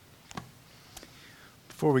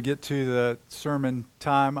Before we get to the sermon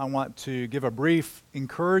time, I want to give a brief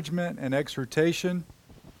encouragement and exhortation.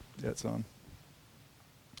 That's on.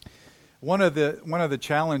 One of the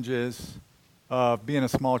challenges of being a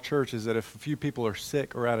small church is that if a few people are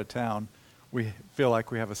sick or out of town, we feel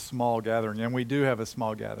like we have a small gathering, and we do have a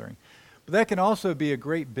small gathering. But that can also be a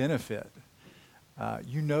great benefit.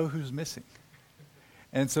 You know who's missing.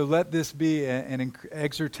 And so let this be an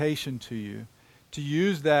exhortation to you, to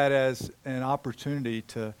use that as an opportunity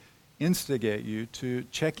to instigate you to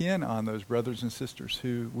check in on those brothers and sisters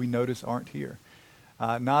who we notice aren't here.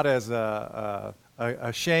 Not as a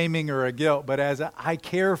shaming or a guilt, but as I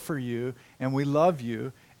care for you, and we love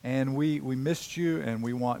you, and we missed you, and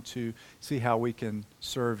we want to see how we can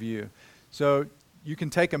serve you. So you can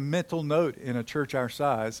take a mental note in a church our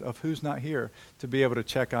size of who's not here to be able to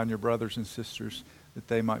check on your brothers and sisters, that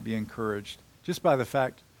they might be encouraged just by the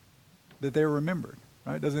fact that they're remembered,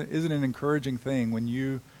 right? Isn't it an encouraging thing when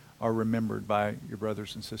you are remembered by your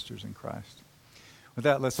brothers and sisters in Christ? With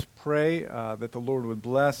that, let's pray that the Lord would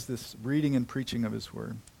bless this reading and preaching of His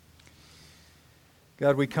Word.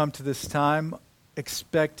 God, we come to this time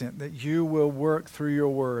expectant that you will work through your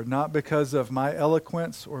Word, not because of my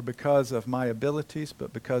eloquence or because of my abilities,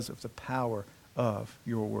 but because of the power of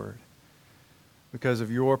your Word. Because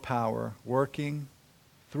of your power working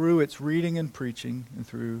through its reading and preaching and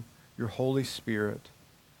through your Holy Spirit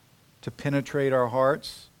to penetrate our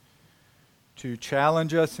hearts, to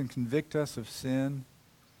challenge us and convict us of sin,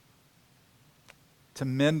 to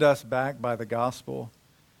mend us back by the gospel,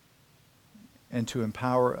 and to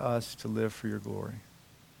empower us to live for your glory.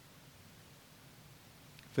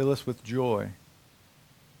 Fill us with joy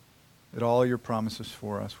at all your promises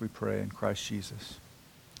for us, we pray in Christ Jesus.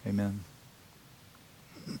 Amen.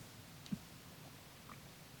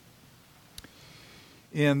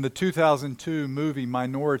 In the 2002 movie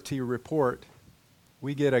Minority Report,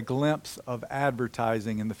 we get a glimpse of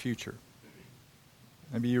advertising in the future.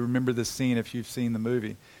 Maybe you remember this scene if you've seen the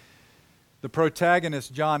movie. The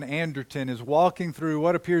protagonist, John Anderton, is walking through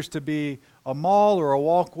what appears to be a mall or a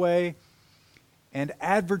walkway, and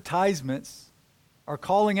advertisements are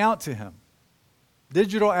calling out to him.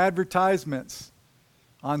 Digital advertisements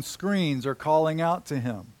on screens are calling out to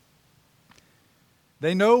him.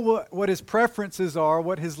 They know what his preferences are,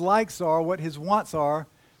 what his likes are, what his wants are,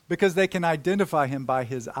 because they can identify him by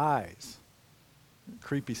his eyes.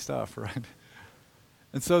 Creepy stuff, right?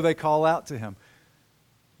 And so they call out to him,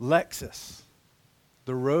 Lexus,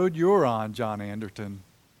 the road you're on, John Anderton,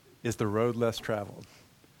 is the road less traveled.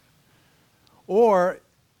 Or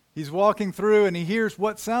he's walking through and he hears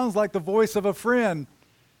what sounds like the voice of a friend.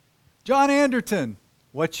 John Anderton,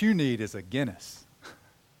 what you need is a Guinness.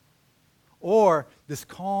 Or this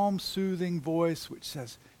calm, soothing voice which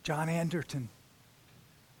says, John Anderton,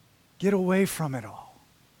 get away from it all.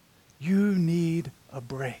 You need a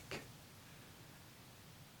break.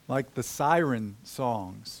 Like the siren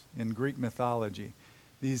songs in Greek mythology,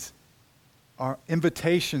 these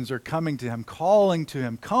invitations are coming to him, calling to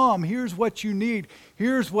him, come, here's what you need,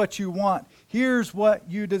 here's what you want, here's what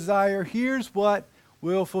you desire, here's what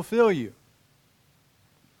will fulfill you.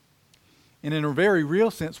 And in a very real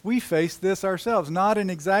sense, we face this ourselves, not in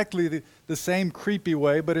exactly the same creepy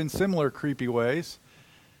way, but in similar creepy ways.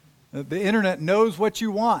 The internet knows what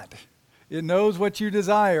you want. It knows what you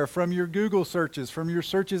desire from your Google searches, from your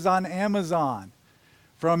searches on Amazon,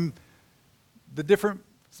 from the different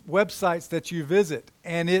websites that you visit.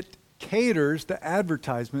 And it caters the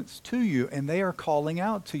advertisements to you, and they are calling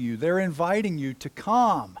out to you. They're inviting you to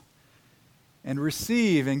come and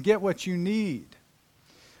receive and get what you need.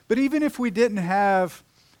 But even if we didn't have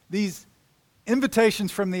these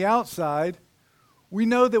invitations from the outside, we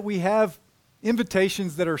know that we have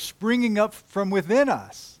invitations that are springing up from within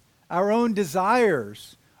us. Our own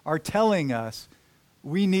desires are telling us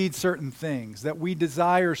we need certain things, that we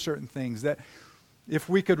desire certain things, that if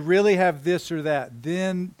we could really have this or that,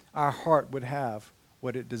 then our heart would have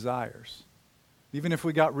what it desires. Even if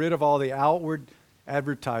we got rid of all the outward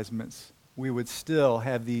advertisements, we would still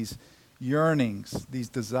have these yearnings, these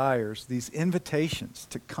desires, these invitations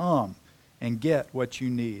to come and get what you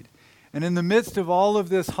need. And in the midst of all of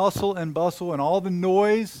this hustle and bustle and all the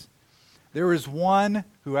noise, there is one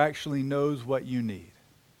who actually knows what you need.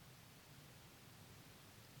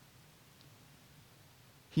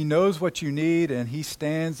 He knows what you need, and he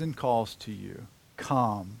stands and calls to you,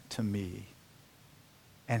 come to me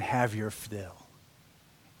and have your fill,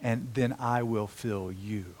 and then I will fill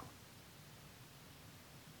you.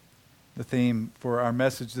 The theme for our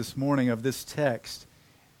message this morning of this text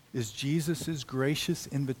is Jesus' gracious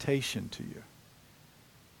invitation to you.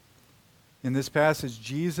 In this passage,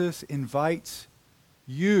 Jesus invites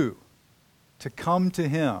you to come to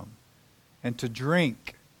him and to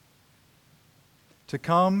drink. To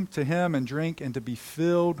come to him and drink and to be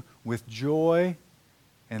filled with joy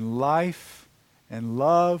and life and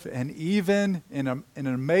love, and even in an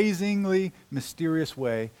amazingly mysterious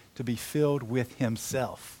way, to be filled with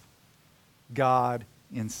himself, God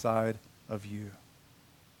inside of you.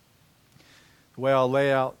 The way I'll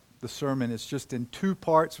lay out the sermon is just in two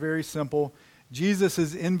parts, very simple.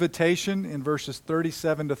 Jesus' invitation in verses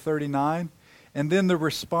 37 to 39, and then the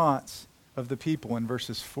response of the people in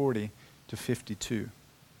verses 40 to 52.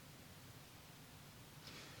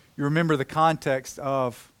 You remember the context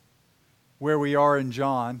of where we are in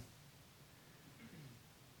John.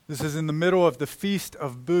 This is in the middle of the Feast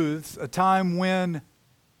of Booths, a time when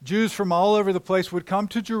Jews from all over the place would come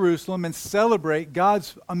to Jerusalem and celebrate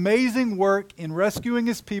God's amazing work in rescuing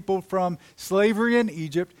his people from slavery in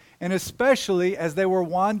Egypt, and especially as they were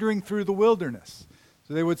wandering through the wilderness.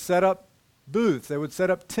 So they would set up booths, they would set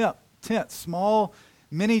up tents, small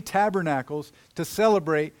mini tabernacles to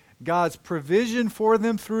celebrate God's provision for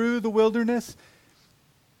them through the wilderness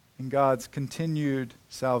and God's continued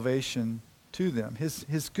salvation to them,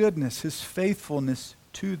 his goodness, his faithfulness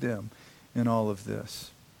to them in all of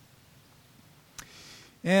this.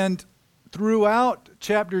 And throughout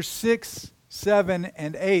chapters 6, 7,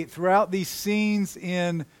 and 8, throughout these scenes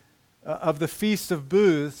of the Feast of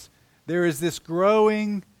Booths, there is this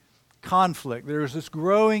growing conflict. There is this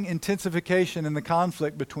growing intensification in the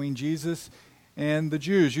conflict between Jesus and the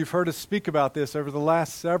Jews. You've heard us speak about this over the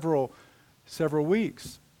last several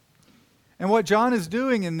weeks. And what John is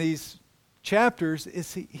doing in these chapters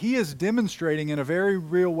is he is demonstrating in a very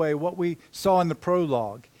real way what we saw in the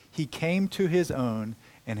prologue. He came to his own,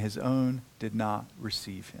 and his own did not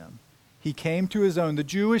receive him. He came to his own, the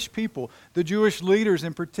Jewish people, the Jewish leaders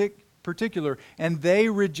in particular, and they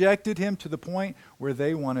rejected him to the point where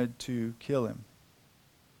they wanted to kill him.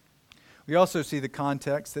 We also see the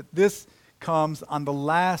context that this comes on the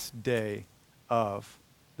last day of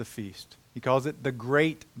the feast. He calls it the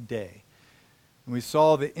great day. And we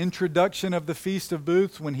saw the introduction of the Feast of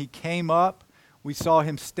Booths when he came up. We saw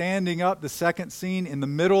him standing up, the second scene, in the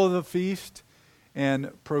middle of the feast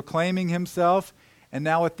and proclaiming himself. And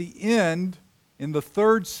now at the end, in the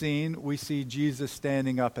third scene, we see Jesus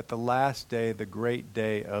standing up at the last day, the great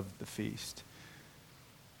day of the feast.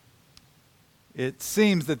 It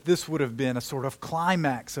seems that this would have been a sort of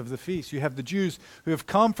climax of the feast. You have the Jews who have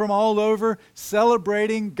come from all over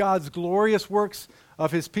celebrating God's glorious works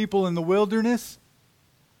of his people in the wilderness.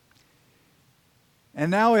 And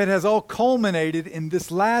now it has all culminated in this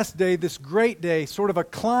last day, this great day, sort of a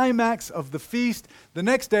climax of the feast. The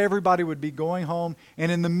next day everybody would be going home. And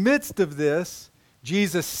in the midst of this,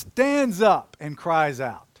 Jesus stands up and cries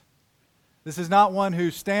out. This is not one who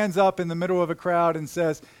stands up in the middle of a crowd and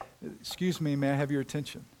says, "Excuse me, may I have your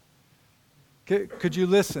attention? Could you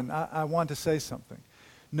listen? I want to say something."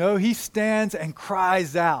 No, he stands and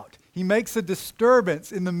cries out. He makes a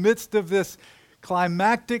disturbance in the midst of this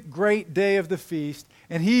climactic great day of the feast,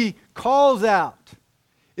 and he calls out,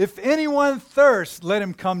 "If anyone thirsts, let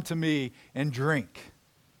him come to me and drink."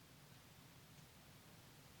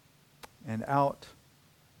 And out,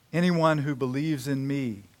 anyone who believes in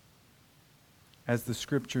me, as the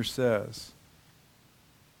scripture says,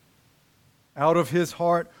 out of his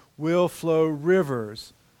heart will flow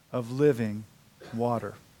rivers of living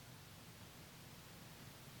water.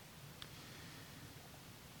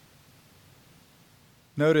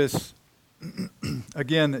 Notice,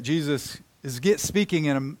 again, that Jesus is speaking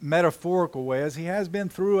in a metaphorical way, as he has been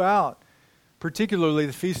throughout, particularly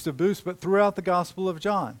the Feast of Booths, but throughout the Gospel of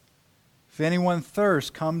John. If anyone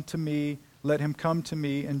thirsts, come to me, let him come to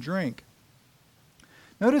me and drink.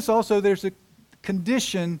 Notice also there's a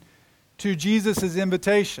condition to Jesus'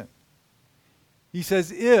 invitation. He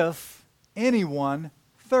says, if anyone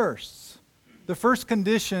thirsts. The first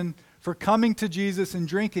condition for coming to Jesus and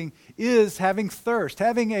drinking is having thirst,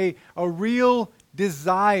 having a real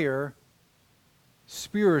desire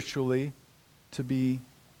spiritually to be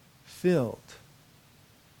filled.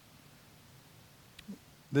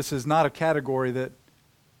 This is not a category that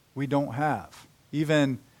we don't have.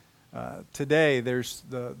 Even today, there's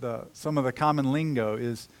some of the common lingo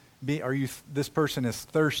is, this person is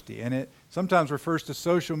thirsty. And it sometimes refers to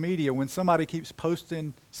social media. When somebody keeps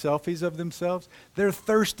posting selfies of themselves, they're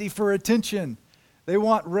thirsty for attention. They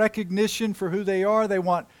want recognition for who they are. They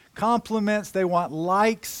want compliments. They want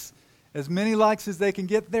likes, as many likes as they can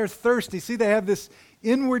get. They're thirsty. See, they have this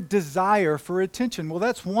inward desire for attention. Well,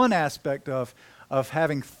 that's one aspect of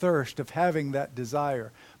having thirst, of having that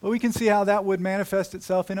desire. But we can see how that would manifest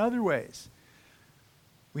itself in other ways.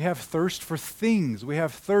 We have thirst for things. We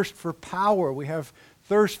have thirst for power. We have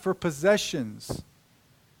thirst for possessions.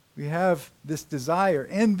 We have this desire.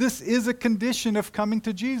 And this is a condition of coming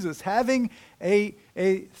to Jesus, having a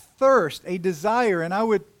thirst, a desire, and I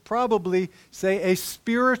would probably say a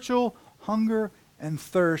spiritual hunger and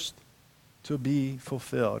thirst to be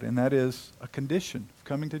fulfilled. And that is a condition of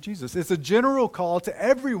coming to Jesus. It's a general call to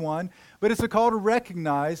everyone, but it's a call to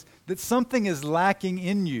recognize that something is lacking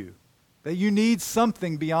in you, that you need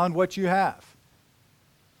something beyond what you have.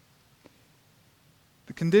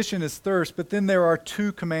 The condition is thirst, but then there are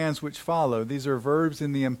two commands which follow. These are verbs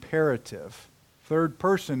in the imperative, third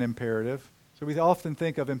person imperative. So we often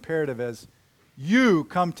think of imperative as you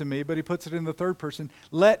come to me, but he puts it in the third person.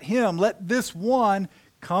 Let this one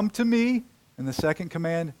come to me. And the second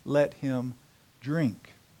command, let him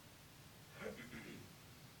drink.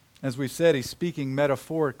 As we've said, he's speaking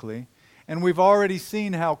metaphorically. And we've already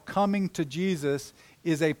seen how coming to Jesus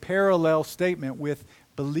is a parallel statement with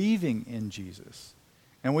believing in Jesus.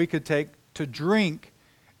 And we could take to drink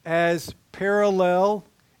as parallel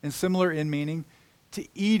and similar in meaning to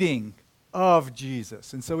eating of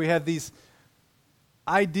Jesus. And so we have these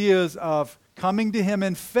ideas of coming to him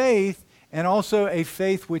in faith, and also a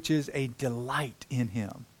faith which is a delight in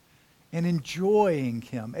him and enjoying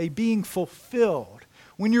him, a being fulfilled.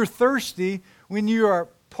 When you're thirsty, when you are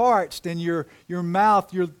parched and your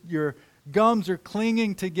mouth, your gums are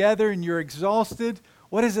clinging together and you're exhausted,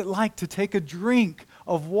 what is it like to take a drink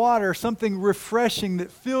of water, something refreshing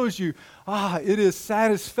that fills you? It is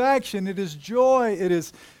satisfaction, it is joy, it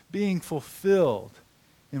is being fulfilled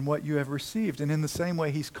in what you have received. And in the same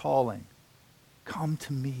way, he's calling, come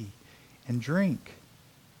to me and drink.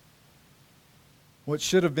 What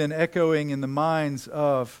should have been echoing in the minds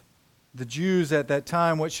of the Jews at that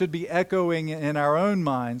time, what should be echoing in our own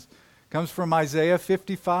minds, comes from Isaiah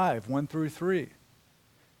 55, 1 through 3.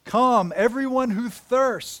 Come, everyone who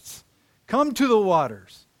thirsts, come to the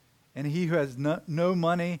waters. And he who has no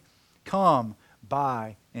money, come,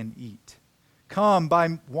 buy and eat. Come,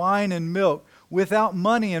 buy wine and milk without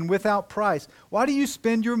money and without price. Why do you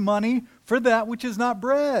spend your money for that which is not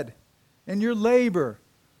bread, and your labor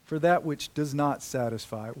for that which does not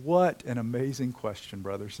satisfy? What an amazing question,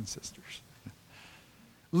 brothers and sisters.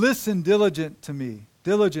 Listen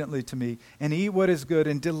diligently to me, and eat what is good,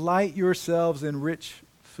 and delight yourselves in rich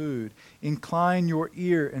food. Incline your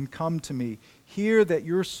ear and come to me. Hear that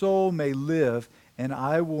your soul may live, and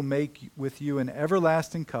I will make with you an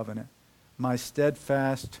everlasting covenant, my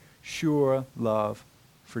steadfast, sure love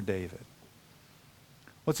for David.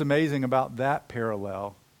 What's amazing about that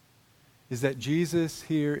parallel is that Jesus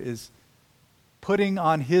here is putting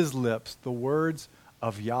on his lips the words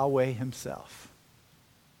of Yahweh himself.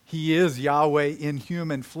 He is Yahweh in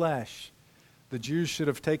human flesh. The Jews should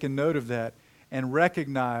have taken note of that and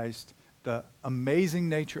recognized the amazing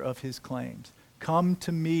nature of his claims. Come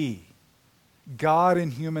to me, God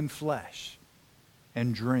in human flesh,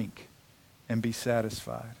 and drink and be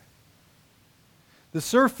satisfied. The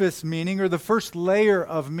surface meaning, or the first layer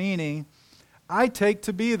of meaning, I take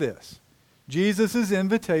to be this. Jesus'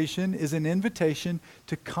 invitation is an invitation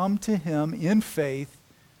to come to him in faith,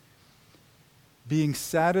 being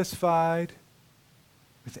satisfied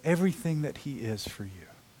with everything that he is for you.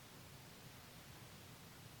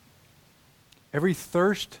 Every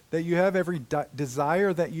thirst that you have, every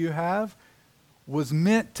desire that you have was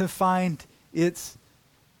meant to find its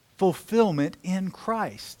fulfillment in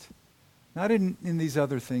Christ, not in these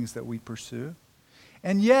other things that we pursue.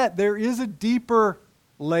 And yet there is a deeper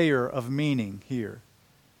layer of meaning here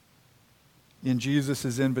in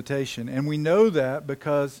Jesus' invitation. And we know that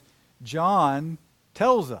because John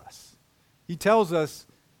tells us. He tells us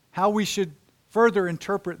how we should further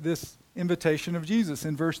interpret this invitation of Jesus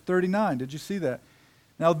in verse 39. Did you see that?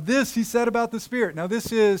 Now this he said about the Spirit. Now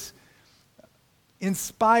this is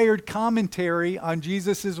inspired commentary on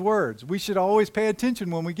Jesus' words. We should always pay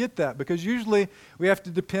attention when we get that, because usually we have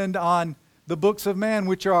to depend on the books of man,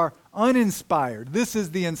 which are uninspired. This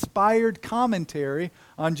is the inspired commentary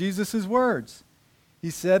on Jesus' words. He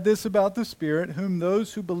said this about the Spirit, whom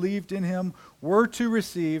those who believed in him were to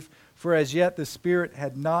receive, for as yet the Spirit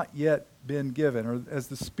had not yet been given, or as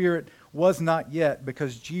the Spirit was not yet,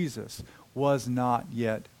 because Jesus was not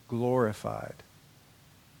yet glorified.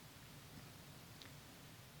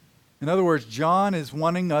 In other words, John is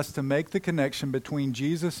wanting us to make the connection between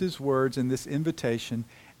Jesus' words and this invitation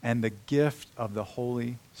and the gift of the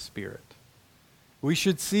Holy Spirit. We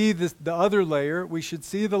should see the other layer. We should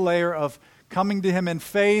see the layer of coming to him in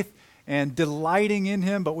faith and delighting in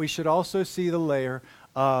him, but we should also see the layer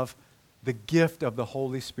of the gift of the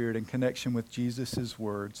Holy Spirit in connection with Jesus'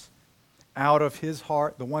 words out of his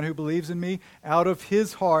heart, the one who believes in me, out of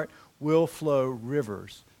his heart will flow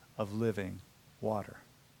rivers of living water.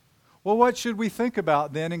 Well, what should we think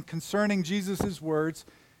about then in concerning Jesus' words,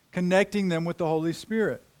 connecting them with the Holy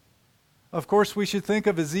Spirit? Of course, we should think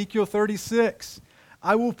of Ezekiel 36.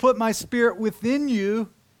 I will put my spirit within you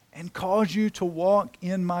and cause you to walk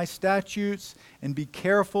in my statutes and be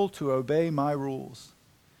careful to obey my rules.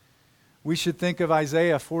 We should think of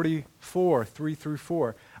Isaiah 44, 3 through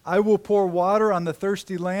 4. I will pour water on the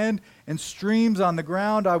thirsty land and streams on the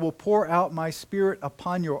ground. I will pour out my spirit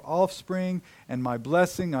upon your offspring and my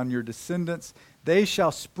blessing on your descendants. They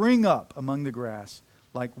shall spring up among the grass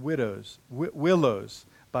like willows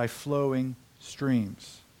by flowing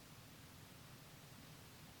streams.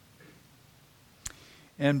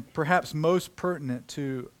 And perhaps most pertinent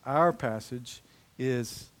to our passage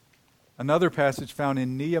is another passage found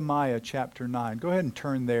in Nehemiah chapter 9. Go ahead and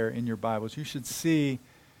turn there in your Bibles. You should see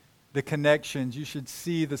the connections. You should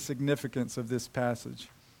see the significance of this passage.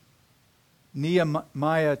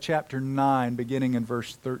 Nehemiah chapter 9, beginning in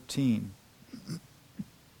verse 13.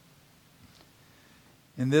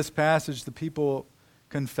 In this passage, the people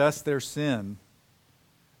confess their sin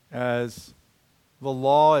as the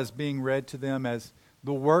law is being read to them, as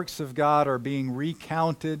the works of God are being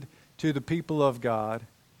recounted to the people of God,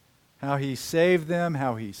 how he saved them,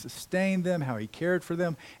 how he sustained them, how he cared for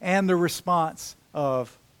them, and the response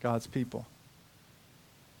of God's people.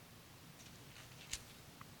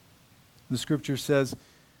 The scripture says,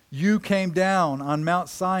 you came down on Mount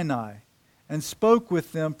Sinai and spoke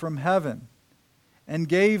with them from heaven and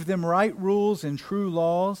gave them right rules and true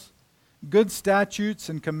laws, good statutes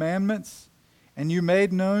and commandments, and you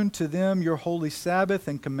made known to them your holy Sabbath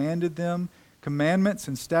and commanded them commandments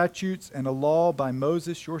and statutes and a law by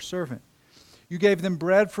Moses your servant. You gave them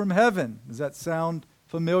bread from heaven. Does that sound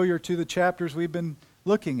familiar to the chapters we've been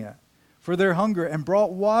looking at? For their hunger, and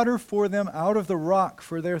brought water for them out of the rock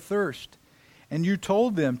for their thirst. And you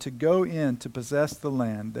told them to go in to possess the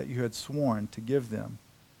land that you had sworn to give them.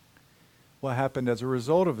 What happened as a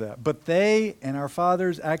result of that? But they and our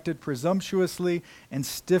fathers acted presumptuously and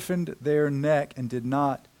stiffened their neck and did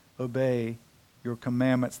not obey your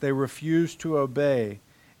commandments. They refused to obey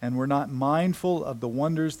and were not mindful of the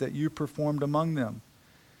wonders that you performed among them.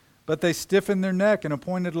 But they stiffened their neck and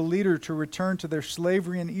appointed a leader to return to their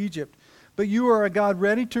slavery in Egypt. But you are a God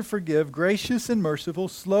ready to forgive, gracious and merciful,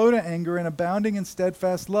 slow to anger and abounding in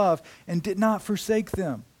steadfast love, and did not forsake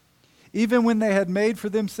them. Even when they had made for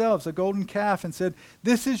themselves a golden calf and said,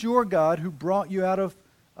 this is your God who brought you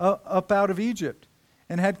up out of Egypt,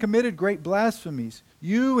 and had committed great blasphemies,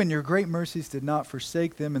 you in your great mercies did not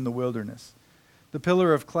forsake them in the wilderness. The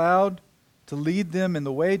pillar of cloud to lead them in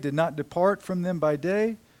the way did not depart from them by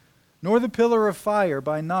day, nor the pillar of fire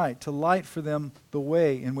by night to light for them the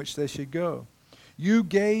way in which they should go. You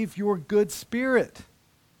gave your good spirit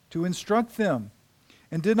to instruct them,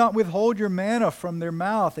 and did not withhold your manna from their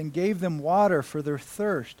mouth, and gave them water for their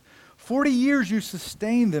thirst. 40 years you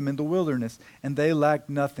sustained them in the wilderness, and they lacked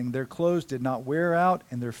nothing. Their clothes did not wear out,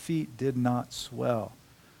 and their feet did not swell.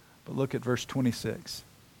 But look at verse 26.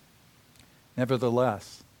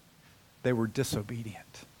 Nevertheless, they were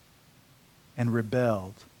disobedient and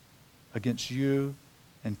rebelled against you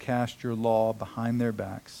and cast your law behind their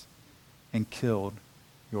backs and killed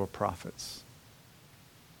your prophets.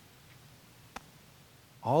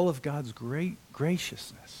 All of God's great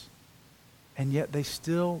graciousness, and yet they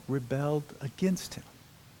still rebelled against him.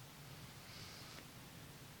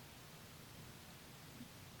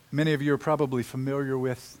 Many of you are probably familiar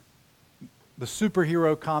with the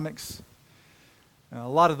superhero comics. A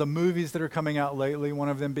lot of the movies that are coming out lately, one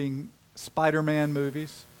of them being Spider-Man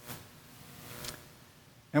movies.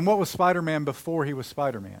 And what was Spider-Man before he was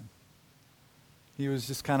Spider-Man? He was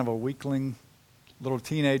just kind of a weakling little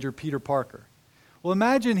teenager, Peter Parker. Well,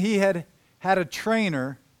 imagine he had a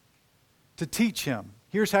trainer to teach him.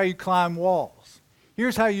 Here's how you climb walls.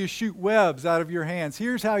 Here's how you shoot webs out of your hands.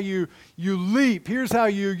 Here's how you leap. Here's how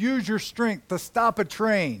you use your strength to stop a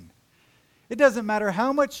train. It doesn't matter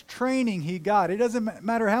how much training he got. It doesn't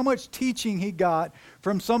matter how much teaching he got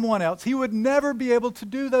from someone else. He would never be able to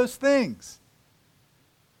do those things.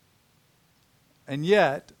 And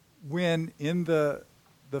yet, when in the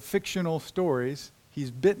fictional stories,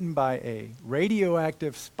 he's bitten by a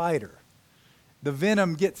radioactive spider, the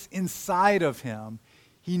venom gets inside of him,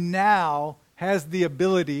 he now has the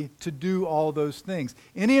ability to do all those things.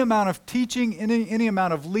 Any amount of teaching, any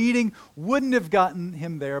amount of leading wouldn't have gotten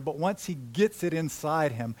him there, but once he gets it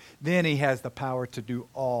inside him, then he has the power to do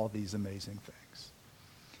all these amazing things.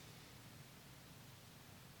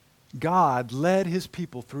 God led his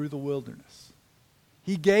people through the wilderness.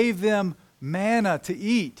 He gave them manna to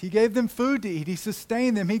eat. He gave them food to eat. He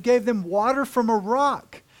sustained them. He gave them water from a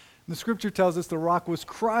rock. And the scripture tells us the rock was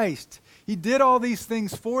Christ. He did all these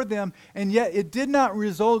things for them, and yet it did not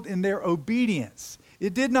result in their obedience.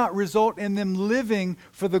 It did not result in them living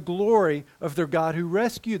for the glory of their God who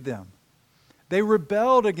rescued them. They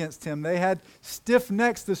rebelled against him. They had stiff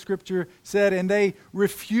necks, the scripture said, and they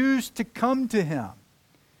refused to come to him.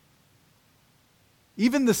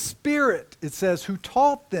 Even the Spirit, it says, who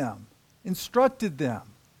taught them, instructed them,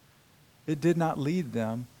 it did not lead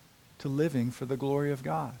them to living for the glory of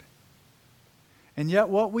God. And yet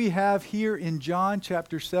what we have here in John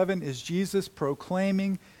chapter 7 is Jesus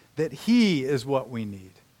proclaiming that he is what we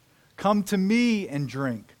need. Come to me and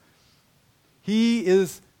drink. He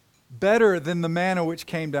is better than the manna which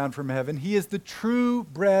came down from heaven. He is the true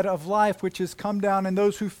bread of life which has come down, and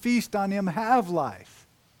those who feast on him have life.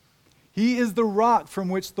 He is the rock from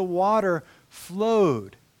which the water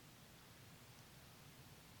flowed.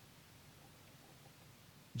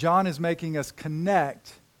 John is making us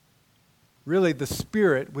connect, really, the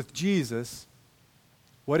Spirit with Jesus.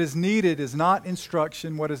 What is needed is not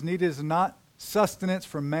instruction. What is needed is not sustenance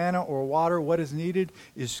from manna or water. What is needed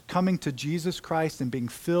is coming to Jesus Christ and being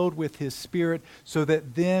filled with his Spirit so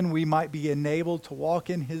that then we might be enabled to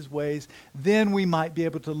walk in his ways. Then we might be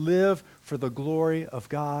able to live for the glory of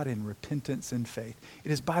God in repentance and faith.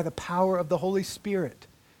 It is by the power of the Holy Spirit.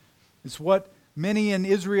 It's what many in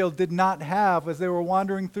Israel did not have as they were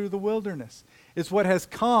wandering through the wilderness. It's what has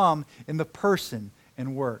come in the person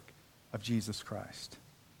and work of Jesus Christ.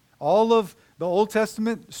 All of the Old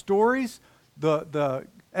Testament stories, the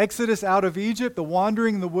Exodus out of Egypt, the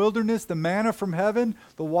wandering in the wilderness, the manna from heaven,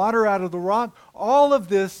 the water out of the rock, all of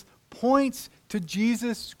this points to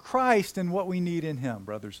Jesus Christ and what we need in him,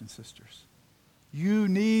 brothers and sisters. You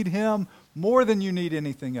need him more than you need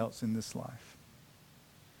anything else in this life.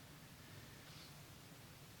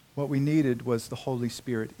 What we needed was the Holy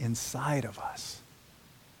Spirit inside of us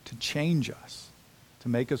to change us, to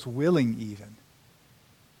make us willing even,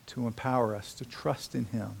 to empower us to trust in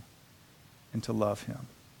him and to love him.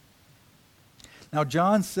 Now,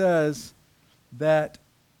 John says that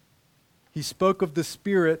he spoke of the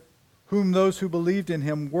Spirit whom those who believed in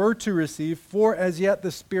him were to receive, for as yet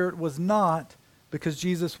the Spirit was not, because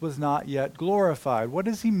Jesus was not yet glorified. What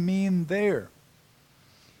does he mean there?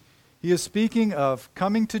 He is speaking of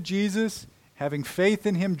coming to Jesus, having faith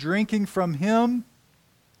in him, drinking from him,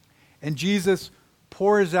 and Jesus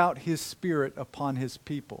pours out his Spirit upon his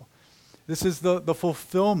people. This is the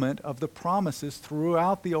fulfillment of the promises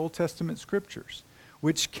throughout the Old Testament scriptures,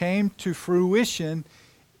 which came to fruition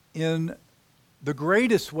in the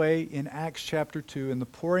greatest way in Acts chapter 2 in the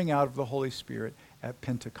pouring out of the Holy Spirit at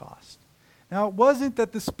Pentecost. Now, it wasn't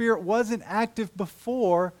that the Spirit wasn't active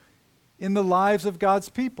before in the lives of God's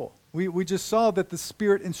people. We just saw that the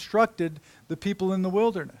Spirit instructed the people in the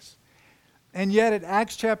wilderness. And yet at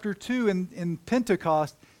Acts chapter 2 in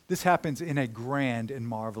Pentecost, this happens in a grand and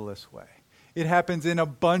marvelous way. It happens in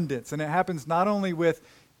abundance, and it happens not only with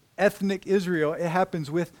ethnic Israel, it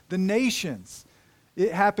happens with the nations.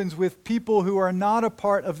 It happens with people who are not a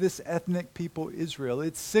part of this ethnic people Israel.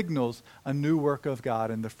 It signals a new work of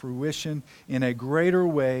God and the fruition in a greater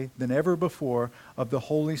way than ever before of the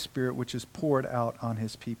Holy Spirit which is poured out on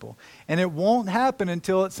his people. And it won't happen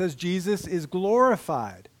until it says Jesus is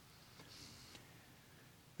glorified.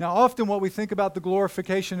 Now, often what we think about the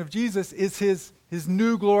glorification of Jesus is his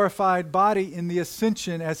new glorified body in the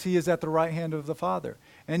ascension as he is at the right hand of the Father.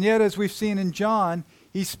 And yet, as we've seen in John,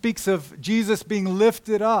 he speaks of Jesus being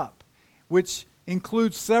lifted up, which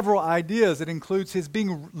includes several ideas. It includes his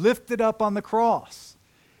being lifted up on the cross.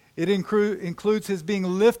 It includes his being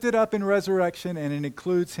lifted up in resurrection, and it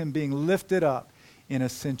includes him being lifted up in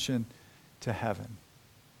ascension to heaven.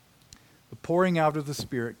 The pouring out of the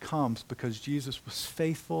Spirit comes because Jesus was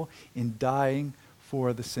faithful in dying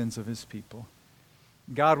for the sins of his people.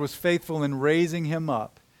 God was faithful in raising him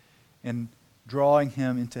up and drawing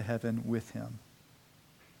him into heaven with him.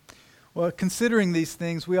 Well, considering these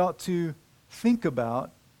things, we ought to think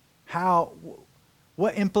about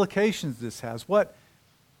what implications this has. What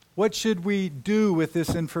should we do with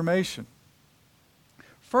this information?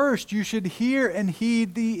 First, you should hear and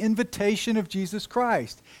heed the invitation of Jesus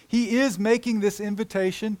Christ. He is making this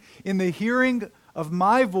invitation in the hearing of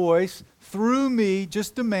my voice through me,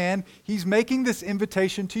 just a man. He's making this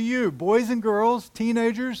invitation to you, boys and girls,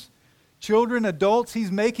 teenagers, children, adults.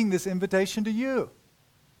 He's making this invitation to you.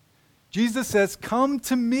 Jesus says, "Come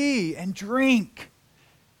to me and drink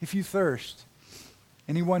if you thirst.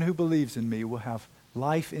 Anyone who believes in me will have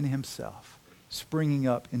life in himself, springing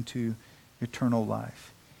up into eternal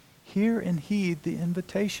life." Hear and heed the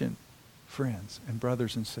invitation, friends and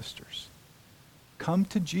brothers and sisters. Come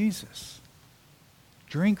to Jesus.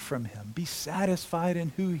 Drink from him. Be satisfied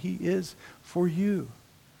in who he is for you.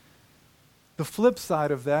 The flip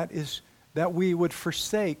side of that is that we would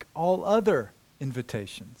forsake all other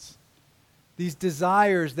invitations. These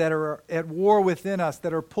desires that are at war within us,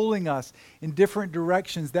 that are pulling us in different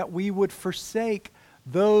directions, that we would forsake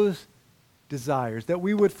those desires, that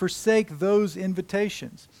we would forsake those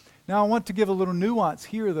invitations. Now, I want to give a little nuance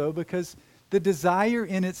here, though, because the desire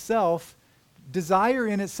in itself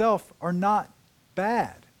are not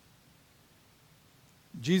bad.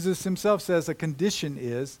 Jesus himself says a condition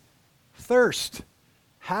is thirst,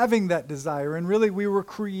 having that desire. And really, we were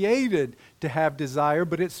created to have desire,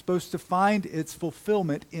 but it's supposed to find its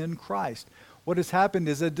fulfillment in Christ. What has happened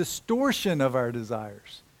is a distortion of our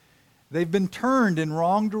desires. They've been turned in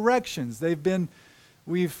wrong directions.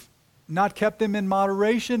 We've not kept them in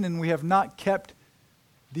moderation, and we have not kept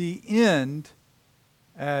the end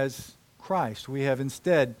as Christ. We have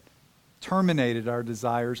instead terminated our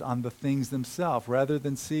desires on the things themselves rather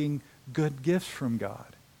than seeing good gifts from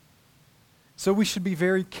God. So we should be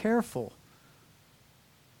very careful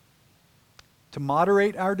to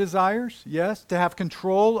moderate our desires, yes, to have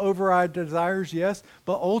control over our desires, yes,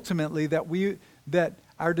 but ultimately that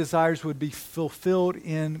our desires would be fulfilled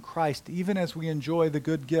in Christ, even as we enjoy the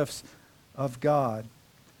good gifts of God.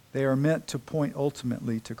 They are meant to point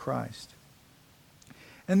ultimately to Christ.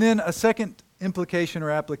 And then a second implication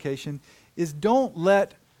or application is don't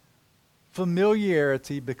let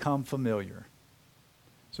familiarity become familiar.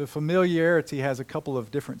 So familiarity has a couple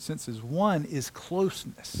of different senses. One is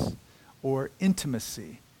closeness or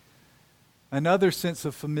intimacy. Another sense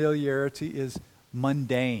of familiarity is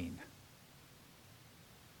mundane.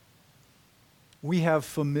 We have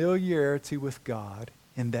familiarity with God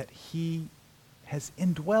in that he has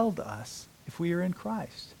indwelled us if we are in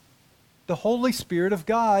Christ. The Holy Spirit of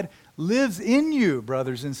God lives in you,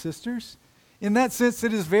 brothers and sisters. In that sense,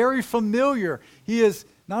 it is very familiar. He is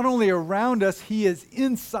not only around us, he is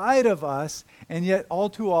inside of us, and yet all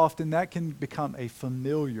too often that can become a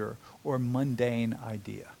familiar or mundane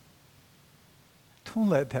idea. Don't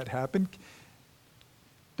let that happen.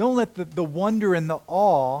 Don't let the wonder and the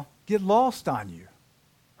awe get lost on you.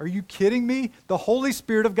 Are you kidding me? The Holy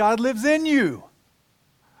Spirit of God lives in you.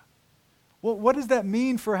 Well, what does that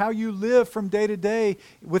mean for how you live from day to day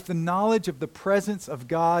with the knowledge of the presence of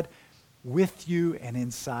God with you and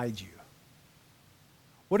inside you?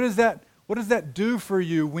 What does that do for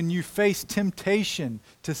you when you face temptation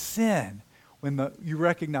to sin? When you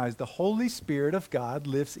recognize the Holy Spirit of God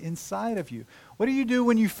lives inside of you? What do you do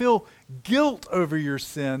when you feel guilt over your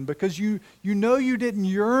sin because you know you didn't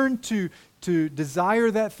yearn to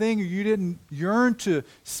desire that thing, or you didn't yearn to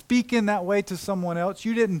speak in that way to someone else?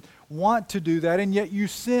 You didn't want to do that, and yet you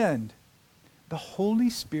sinned. The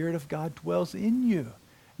Holy Spirit of God dwells in you.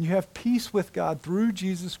 You have peace with God through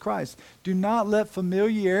Jesus Christ. Do not let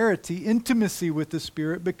familiarity, intimacy with the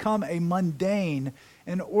Spirit become a mundane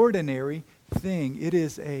and ordinary thing. It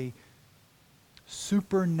is a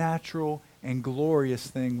supernatural and glorious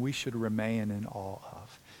thing we should remain in awe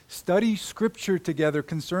of. Study Scripture together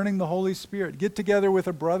concerning the Holy Spirit. Get together with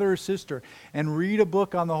a brother or sister and read a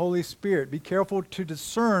book on the Holy Spirit. Be careful to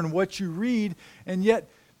discern what you read, and yet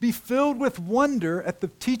be filled with wonder at the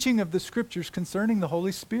teaching of the Scriptures concerning the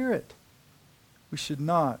Holy Spirit. We should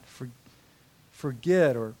not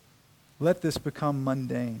forget or let this become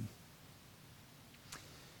mundane.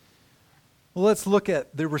 Well, let's look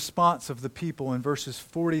at the response of the people in verses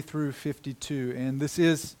 40 through 52. And this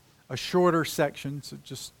is a shorter section, so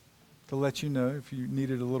just to let you know if you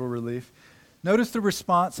needed a little relief. Notice the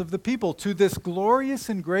response of the people to this glorious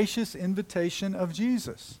and gracious invitation of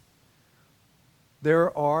Jesus.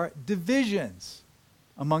 There are divisions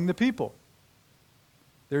among the people.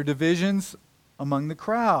 There are divisions among the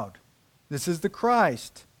crowd. This is the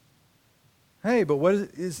Christ. Hey, but what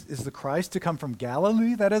is the Christ to come from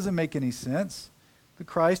Galilee? That doesn't make any sense. The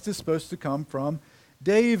Christ is supposed to come from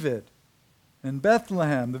David and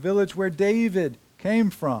Bethlehem, the village where David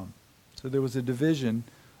came from. So there was a division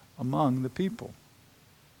among the people.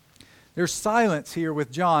 There's silence here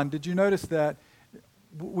with John. Did you notice that?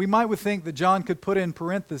 We might would think that John could put in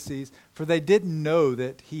parentheses, for they didn't know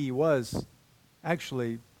that he was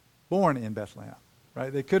actually born in Bethlehem.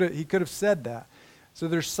 Right? He could have said that. So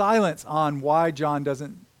there's silence on why John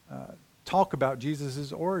doesn't talk about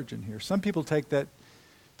Jesus' origin here. Some people take that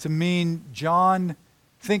to mean John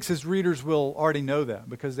thinks his readers will already know that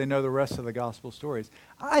because they know the rest of the gospel stories.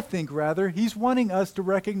 I think rather he's wanting us to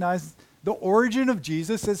recognize the origin of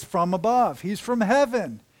Jesus as from above. He's from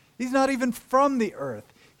heaven. He's not even from the earth.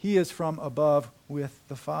 he is from above with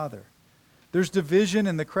the Father. There's division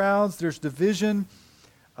in the crowds. There's division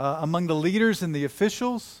among the leaders and the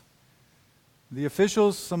officials.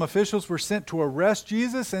 Some officials were sent to arrest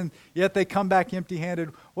Jesus, and yet they come back empty-handed.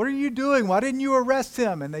 What are you doing? Why didn't you arrest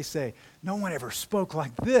him? And they say, no one ever spoke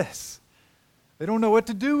like this. They don't know what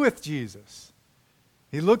to do with Jesus.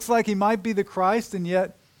 He looks like he might be the Christ, and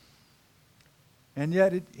yet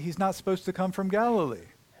he's not supposed to come from Galilee.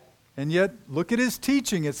 And yet, look at his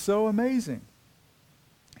teaching. It's so amazing.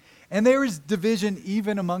 And there is division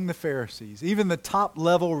even among the Pharisees, even the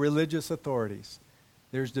top-level religious authorities.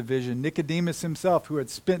 There's division. Nicodemus himself, who had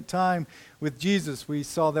spent time with Jesus, we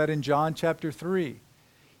saw that in John chapter 3.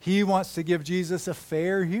 He wants to give Jesus a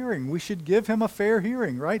fair hearing. We should give him a fair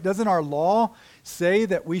hearing, right? Doesn't our law say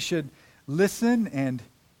that we should listen and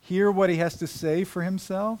hear what he has to say for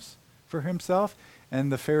himself? And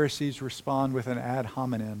the Pharisees respond with an ad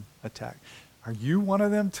hominem attack. Are you one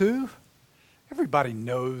of them too? Everybody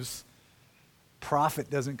knows prophet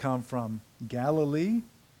doesn't come from Galilee.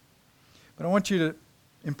 But I want you to,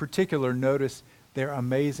 in particular, notice their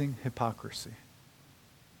amazing hypocrisy.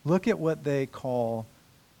 Look at what they call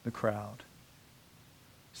the crowd.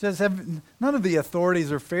 It says, none of the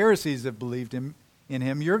authorities or Pharisees have believed in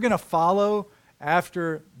him. You're going to follow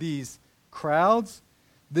after these crowds?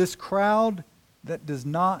 This crowd that does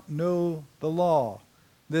not know the law.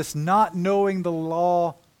 This not knowing the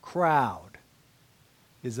law crowd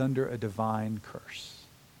is under a divine curse.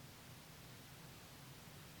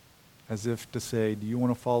 As if to say, do you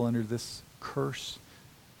want to fall under this curse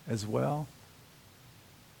as well?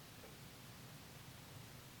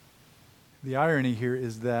 The irony here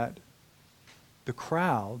is that the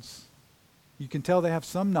crowds, you can tell they have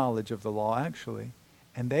some knowledge of the law actually,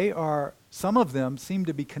 and some of them seem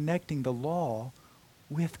to be connecting the law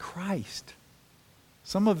with Christ.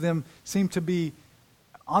 Some of them seem to be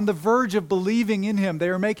on the verge of believing in him. They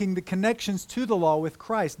are making the connections to the law with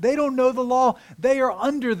Christ. They don't know the law. They are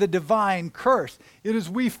under the divine curse. It is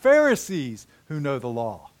we Pharisees who know the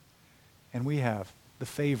law, and we have the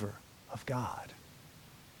favor of God.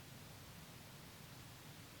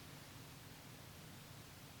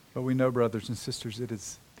 But we know, brothers and sisters, it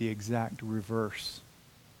is the exact reverse.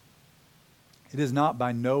 It is not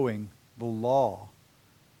by knowing the law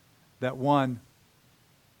that one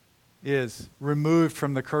is removed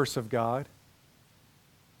from the curse of God.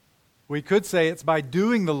 We could say it's by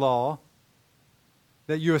doing the law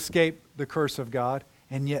that you escape the curse of God,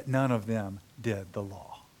 and yet none of them did the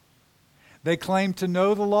law. They claimed to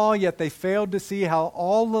know the law, yet they failed to see how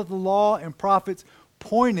all of the law and prophets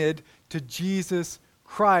pointed to Jesus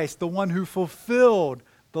Christ, the one who fulfilled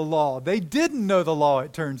the law. They didn't know the law,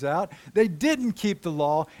 it turns out. They didn't keep the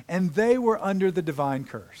law, and they were under the divine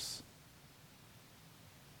curse.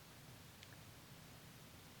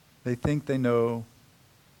 They think they know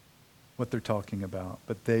what they're talking about,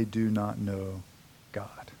 but they do not know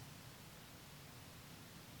God.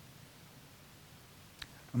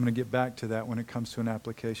 I'm going to get back to that when it comes to an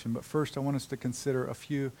application, but first I want us to consider a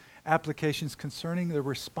few applications concerning the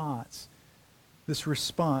response, this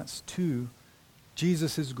response to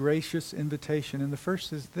Jesus' gracious invitation. And the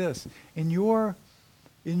first is this: in your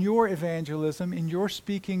evangelism, in your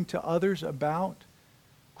speaking to others about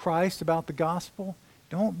Christ, about the gospel,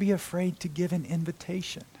 don't be afraid to give an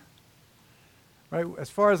invitation. Right? As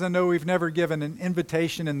far as I know, we've never given an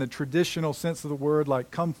invitation in the traditional sense of the word,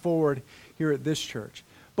 like come forward here at this church.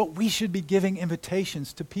 But we should be giving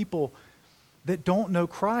invitations to people that don't know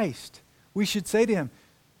Christ. We should say to him,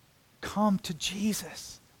 come to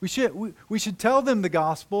Jesus. We should tell them the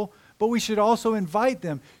gospel, but we should also invite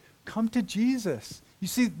them, come to Jesus. You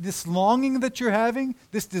see, this longing that you're having,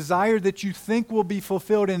 this desire that you think will be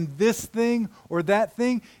fulfilled in this thing or that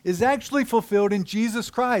thing, is actually fulfilled in Jesus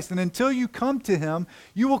Christ. And until you come to him,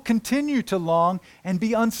 you will continue to long and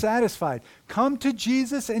be unsatisfied. Come to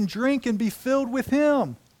Jesus and drink and be filled with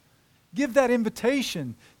him. Give that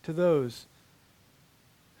invitation to those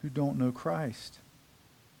who don't know Christ.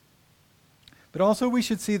 But also we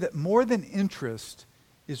should see that more than interest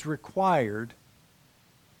is required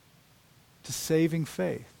to saving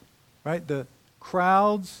faith, right? The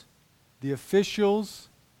crowds, the officials,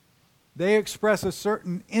 they express a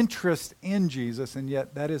certain interest in Jesus, and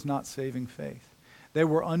yet that is not saving faith. They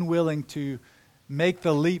were unwilling to make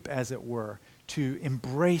the leap, as it were, to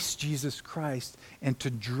embrace Jesus Christ and to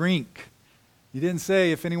drink. He didn't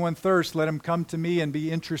say, if anyone thirsts, let him come to me and be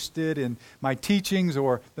interested in my teachings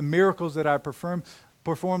or the miracles that I perform.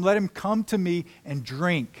 Let him come to me and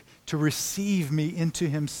drink, to receive me into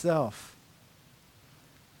himself.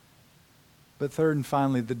 But third and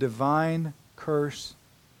finally, the divine curse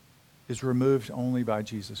is removed only by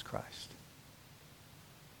Jesus Christ.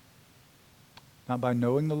 Not by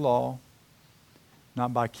knowing the law,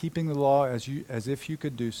 not by keeping the law as if you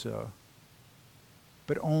could do so,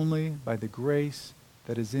 but only by the grace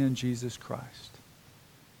that is in Jesus Christ.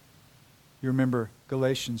 You remember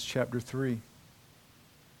Galatians chapter 3,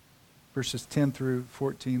 verses 10 through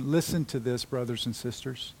 14. Listen to this, brothers and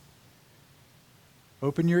sisters.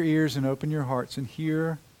 Open your ears and open your hearts and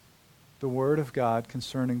hear the word of God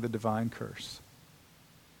concerning the divine curse.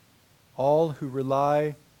 All who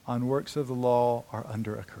rely on works of the law are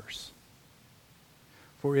under a curse.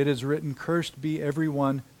 For it is written, "Cursed be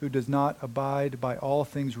everyone who does not abide by all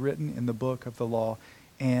things written in the book of the law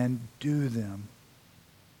and do them."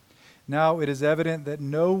 Now it is evident that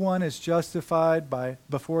no one is justified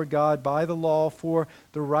before God by the law, for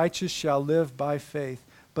the righteous shall live by faith.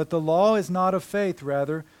 But the law is not of faith,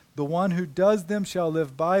 rather, the one who does them shall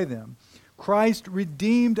live by them. Christ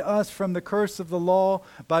redeemed us from the curse of the law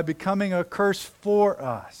by becoming a curse for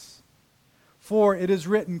us. For it is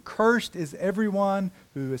written, "Cursed is everyone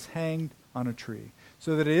who is hanged on a tree,"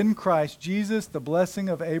 so that in Christ Jesus the blessing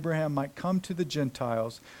of Abraham might come to the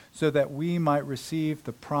Gentiles, so that we might receive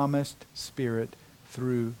the promised Spirit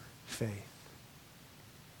through faith.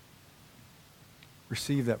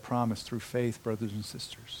 Receive that promise through faith, brothers and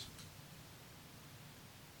sisters.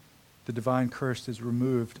 The divine curse is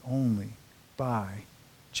removed only by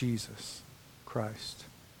Jesus Christ.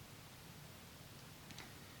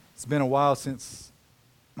 It's been a while since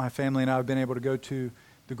my family and I have been able to go to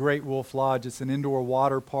the Great Wolf Lodge. It's an indoor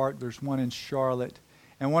water park. There's one in Charlotte.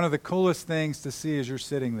 And one of the coolest things to see as you're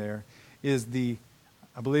sitting there is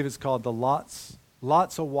I believe it's called the Lots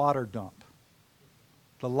of Water Dump.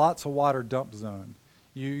 The Lots of Water Dump Zone.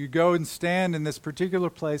 You go and stand in this particular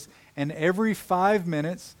place, and every 5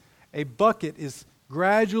 minutes, a bucket is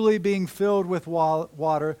gradually being filled with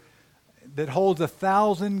water that holds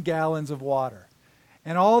 1,000 gallons of water.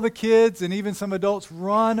 And all the kids and even some adults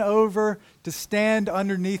run over to stand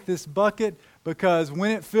underneath this bucket, because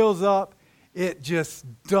when it fills up, it just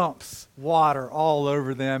dumps water all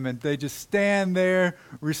over them, and they just stand there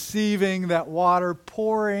receiving that water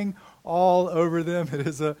pouring all over them.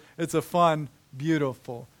 It's a fun,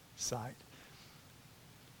 beautiful sight.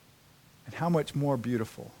 And how much more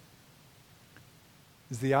beautiful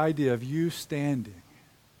is the idea of you standing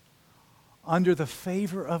under the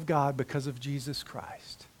favor of God because of Jesus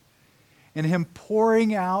Christ, and Him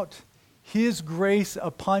pouring out His grace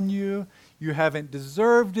upon you. You haven't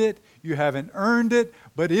deserved it, you haven't earned it,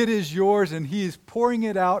 but it is yours, and He is pouring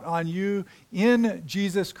it out on you in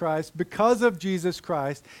Jesus Christ, because of Jesus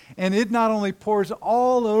Christ. And it not only pours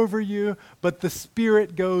all over you, but the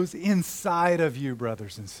Spirit goes inside of you,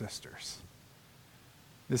 brothers and sisters.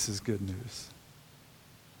 This is good news.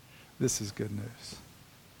 This is good news.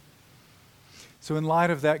 So in light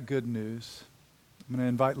of that good news, I'm going to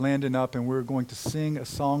invite Landon up, and we're going to sing a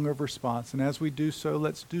song of response. And as we do so,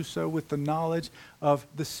 let's do so with the knowledge of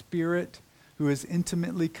the Spirit who is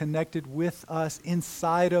intimately connected with us,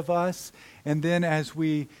 inside of us. And then as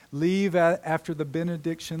we leave after the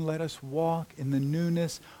benediction, let us walk in the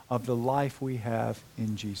newness of the life we have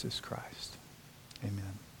in Jesus Christ.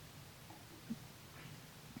 Amen.